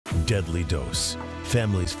Deadly Dose,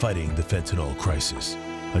 Families Fighting the Fentanyl Crisis,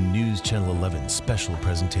 a News Channel 11 special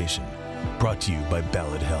presentation, brought to you by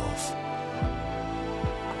Ballad Health.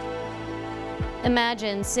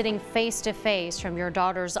 Imagine sitting face to face from your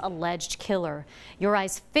daughter's alleged killer. Your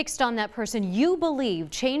eyes fixed on that person you believe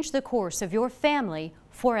changed the course of your family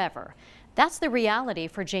forever. That's the reality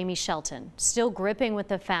for Jamie Shelton, still gripping with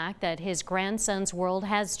the fact that his grandson's world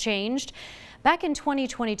has changed. Back in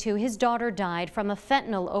 2022, his daughter died from a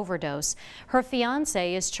fentanyl overdose. Her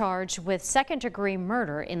fiance is charged with second-degree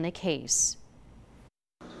murder in the case.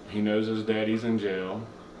 He knows his daddy's in jail.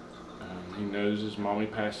 He knows his mommy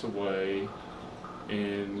passed away.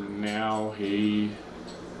 And now he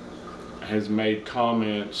has made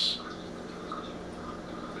comments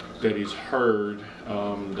that he's heard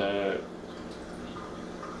that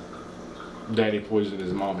daddy poisoned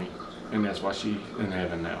his mommy, and that's why she's in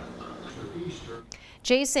heaven now.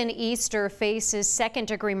 Jason Easter faces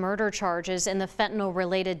second-degree murder charges in the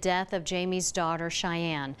fentanyl-related death of Jamie's daughter,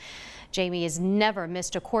 Cheyenne. Jamie has never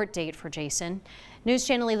missed a court date for Jason. News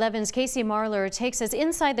Channel 11's Casey Marler takes us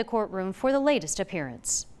inside the courtroom for the latest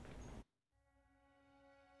appearance.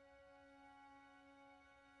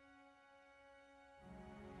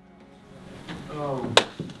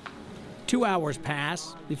 Two hours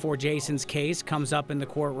pass before Jason's case comes up in the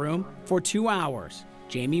courtroom. For 2 hours,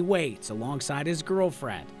 Jamie waits alongside his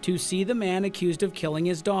girlfriend to see the man accused of killing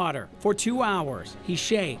his daughter. For 2 hours, he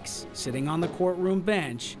shakes, sitting on the courtroom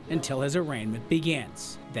bench until his arraignment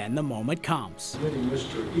begins. Then the moment comes.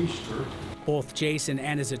 Mr. Easter. Both Jason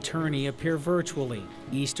and his attorney appear virtually.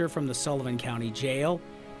 Easter from the Sullivan County Jail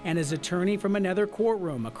and his attorney from another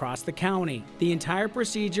courtroom across the county. The entire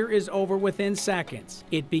procedure is over within seconds.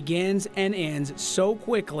 It begins and ends so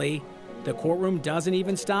quickly, the courtroom doesn't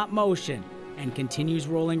even stop motion and continues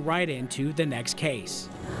rolling right into the next case.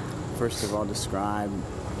 First of all, describe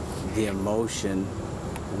the emotion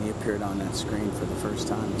when he appeared on that screen for the first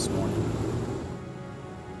time this morning.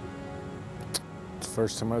 It's the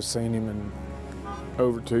first time I've seen him in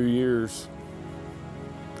over 2 years,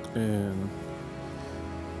 and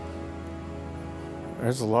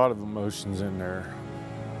there's a lot of emotions in there.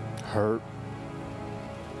 Hurt,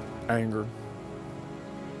 anger.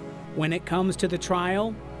 When it comes to the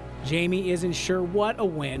trial, Jamie isn't sure what a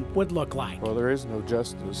win would look like. Well, there is no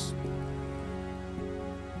justice.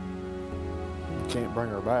 You can't bring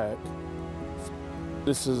her back.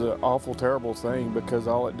 This is an awful, terrible thing because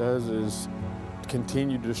all it does is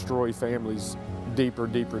continue to destroy families deeper,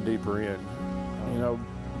 deeper, deeper in. You know,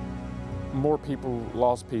 more people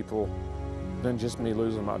lost people than just me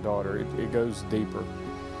losing my daughter. It goes deeper.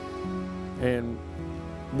 And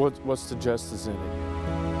what's the justice in it?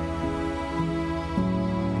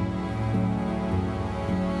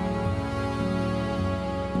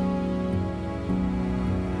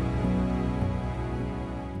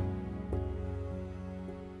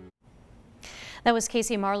 That was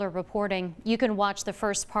Casey Marler reporting. You can watch the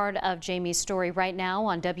first part of Jamie's story right now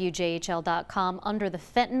on WJHL.com under the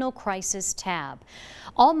Fentanyl Crisis tab.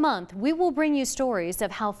 All month, we will bring you stories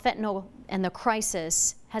of how fentanyl and the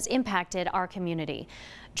crisis has impacted our community.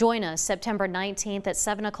 Join us September 19th at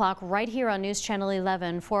 7 o'clock right here on News Channel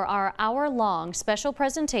 11 for our hour-long special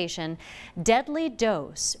presentation, Deadly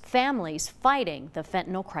Dose, Families Fighting the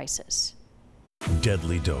Fentanyl Crisis.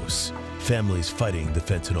 Deadly Dose, Families Fighting the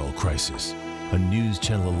Fentanyl Crisis, a News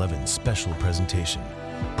Channel 11 special presentation,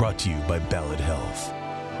 brought to you by Ballad Health.